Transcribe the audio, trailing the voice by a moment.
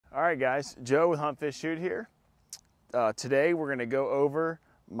All right, guys, Joe with Hunt Fish Shoot here. Today we're going to go over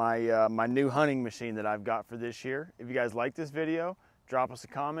my my new hunting machine that I've got for this year. If you guys like this video, drop us a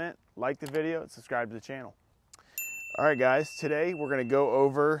comment, like the video, and subscribe to the channel. All right, guys, today we're going to go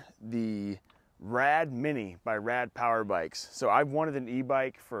over the RadMini by Rad Power Bikes. So I've wanted an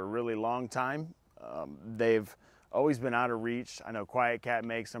e-bike for a really long time. They've always been out of reach. I know Quiet Cat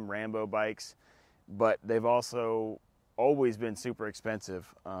makes some Rambo bikes, but they've also always been super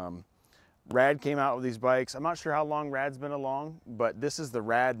expensive. Rad came out with these bikes. I'm not sure how long Rad's been along, but this is the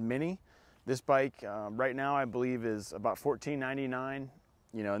RadMini. This bike right now I believe is about $14.99,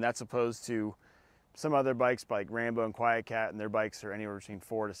 you know, and that's opposed to some other bikes like Rambo and Quiet Cat, and their bikes are anywhere between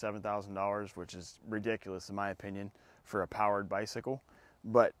 $4,000 to $7,000, which is ridiculous in my opinion for a powered bicycle.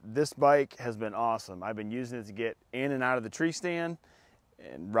 But this bike has been awesome. I've been using it to get in and out of the tree stand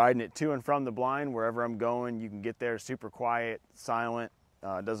and riding it to and from the blind wherever I'm going. You can get there super quiet, silent.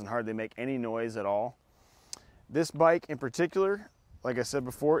 It doesn't hardly make any noise at all. This bike in particular, like I said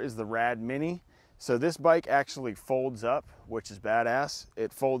before, is the RadMini. So this bike actually folds up, which is badass.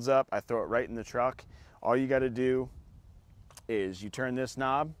 It folds up, I throw it right in the truck. All you gotta do is you turn this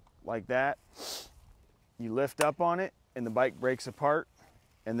knob like that, you lift up on it, and the bike breaks apart,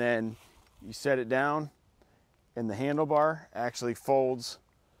 and then you set it down, and the handlebar actually folds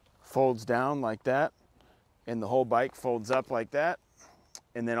down like that, and the whole bike folds up like that.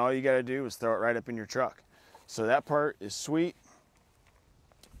 And then all you got to do is throw it right up in your truck. So that part is sweet.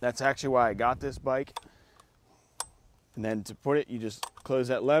 That's actually why I got this bike. And then to put it, you just close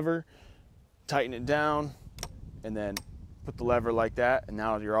that lever, tighten it down, and then put the lever like that, and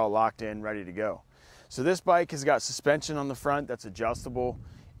now you're all locked in, ready to go. So this bike has got suspension on the front that's adjustable.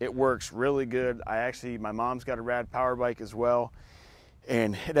 It works really good. My mom's got a Rad Power Bike as well,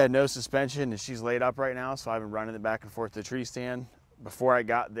 and it had no suspension, and she's laid up right now, so I've been running it back and forth to the tree stand before I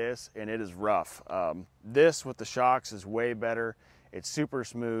got this, and it is rough. This with the shocks is way better. It's super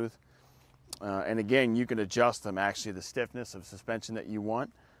smooth, and again, you can adjust them, actually, the stiffness of suspension that you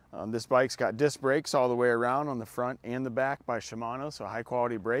want. This bike's got disc brakes all the way around on the front and the back by Shimano, so high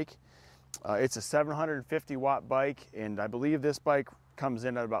quality brake. It's a 750 watt bike, and I believe this bike comes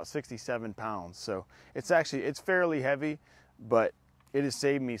in at about 67 pounds. So it's fairly heavy, but it has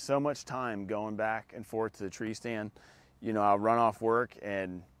saved me so much time going back and forth to the tree stand. You know, I'll run off work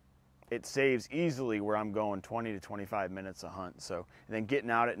and it saves easily where I'm going 20 to 25 minutes a hunt. So, and then getting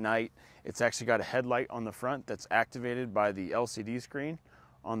out at night, it's actually got a headlight on the front that's activated by the LCD screen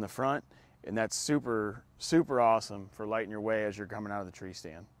on the front. And that's super, super awesome for lighting your way as you're coming out of the tree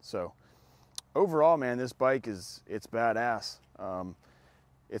stand. So overall, man, this bike it's badass.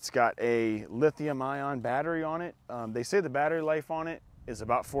 It's got a lithium ion battery on it. They say the battery life on it is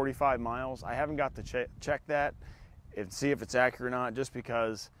about 45 miles. I haven't got to check that and see if it's accurate or not, just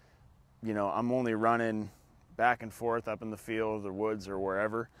because, you know, I'm only running back and forth up in the field, the woods, or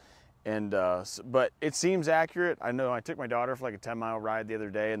wherever. And but it seems accurate. I know I took my daughter for like a 10-mile ride the other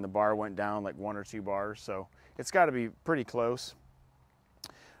day, and the bar went down like 1 or 2 bars, so it's got to be pretty close.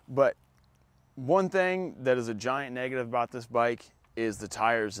 But one thing that is a giant negative about this bike is the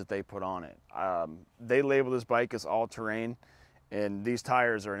tires that they put on it. They label this bike as all-terrain, and these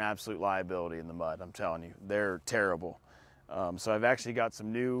tires are an absolute liability in the mud, I'm telling you. They're terrible. So I've actually got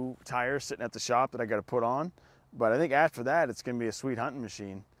some new tires sitting at the shop that I got to put on, but I think after that it's going to be a sweet hunting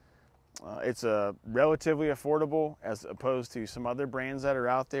machine. It's relatively affordable as opposed to some other brands that are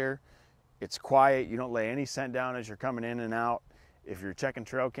out there. It's quiet. You don't lay any scent down as you're coming in and out. If you're checking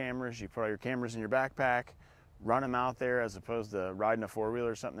trail cameras, you put all your cameras in your backpack, run them out there, as opposed to riding a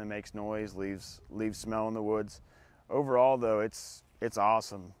four-wheeler or something that makes noise, leaves smell in the woods. Overall, though, it's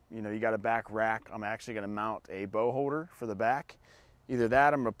awesome. You know, you got a back rack. I'm actually going to mount a bow holder for the back. Either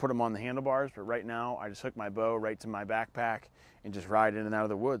that, I'm going to put them on the handlebars, but right now I just hook my bow right to my backpack and just ride in and out of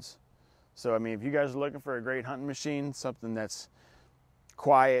the woods. So, I mean, if you guys are looking for a great hunting machine, something that's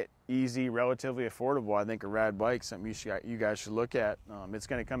quiet, easy, relatively affordable, I think a Rad bike, something you guys should look at. It's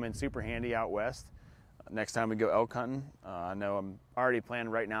going to come in super handy out west next time we go elk hunting. I know I'm already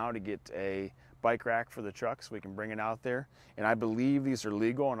planning right now to get a bike rack for the truck so we can bring it out there, and I believe these are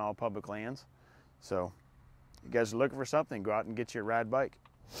legal on all public lands. So if you guys are looking for something, go out and get your Rad bike.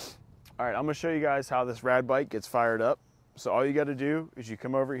 All right, I'm going to show you guys how this Rad bike gets fired up. So all you got to do is you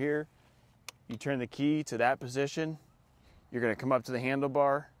come over here, you turn the key to that position, you're going to come up to the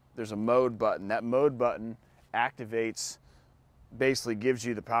handlebar. There's a mode button. That mode button activates, basically gives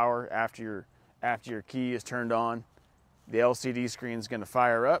you the power after your key is turned on. The LCD screen is going to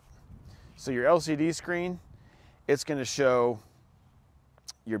fire up. So your LCD screen, it's going to show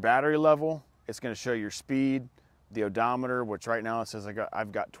your battery level, it's going to show your speed, the odometer, which right now it says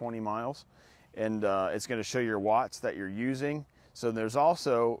I've got 20 miles, and it's going to show your watts that you're using. So there's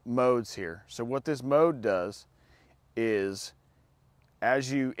also modes here. So what this mode does is,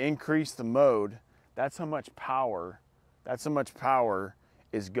 as you increase the mode, that's how much power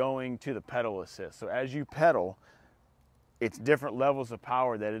is going to the pedal assist. So as you pedal, it's different levels of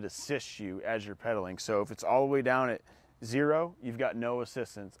power that it assists you as you're pedaling. So if it's all the way down at 0, you've got no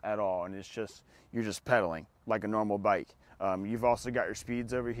assistance at all, and you're just pedaling like a normal bike. You've also got your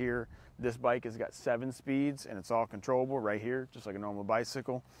speeds over here. This bike has got 7 speeds, and it's all controllable right here, just like a normal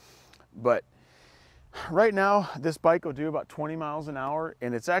bicycle. But right now, this bike will do about 20 miles an hour,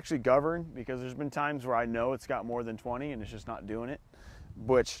 and it's actually governed because there's been times where I know it's got more than 20 and it's just not doing it,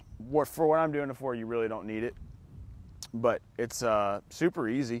 which for what I'm doing it for, you really don't need it. But it's super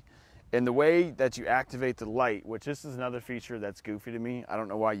easy. And the way that you activate the light, which this is another feature that's goofy to me. I don't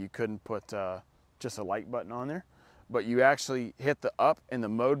know why you couldn't put just a light button on there, but you actually hit the up and the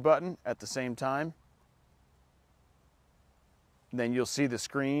mode button at the same time. Then you'll see the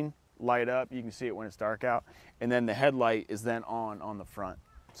screen light up. You can see it when it's dark out. And then the headlight is then on the front.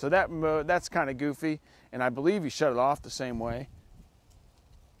 So that's kind of goofy. And I believe you shut it off the same way.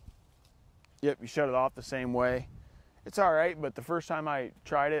 Yep, you shut it off the same way. It's all right, but the first time I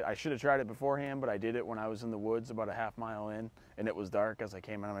tried it, I should have tried it beforehand, but I did it when I was in the woods about a half mile in, and it was dark as I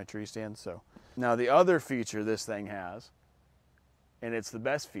came out of my tree stand. So now the other feature this thing has, and it's the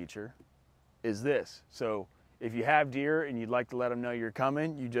best feature, is this. So if you have deer and you'd like to let them know you're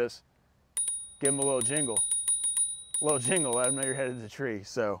coming, you just give them a little jingle. Let them know you're headed to the tree.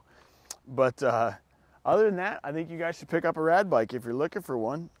 So, but other than that, I think you guys should pick up a rad bike if you're looking for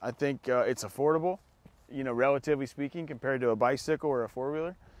one. I think it's affordable, you know, relatively speaking, compared to a bicycle or a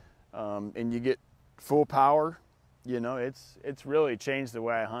four-wheeler, and you get full power. You know, it's really changed the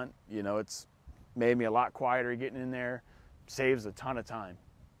way I hunt. You know, it's made me a lot quieter getting in there, saves a ton of time.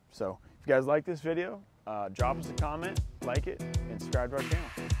 So if you guys like this video, drop us a comment, like it, and subscribe to our channel.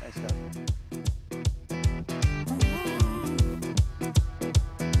 Thanks, guys.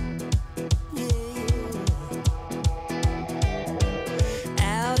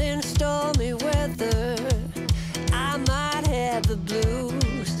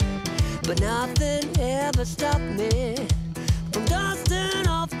 But nothing ever stopped me from dusting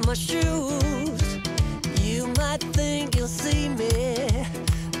off my shoes. You might think you'll see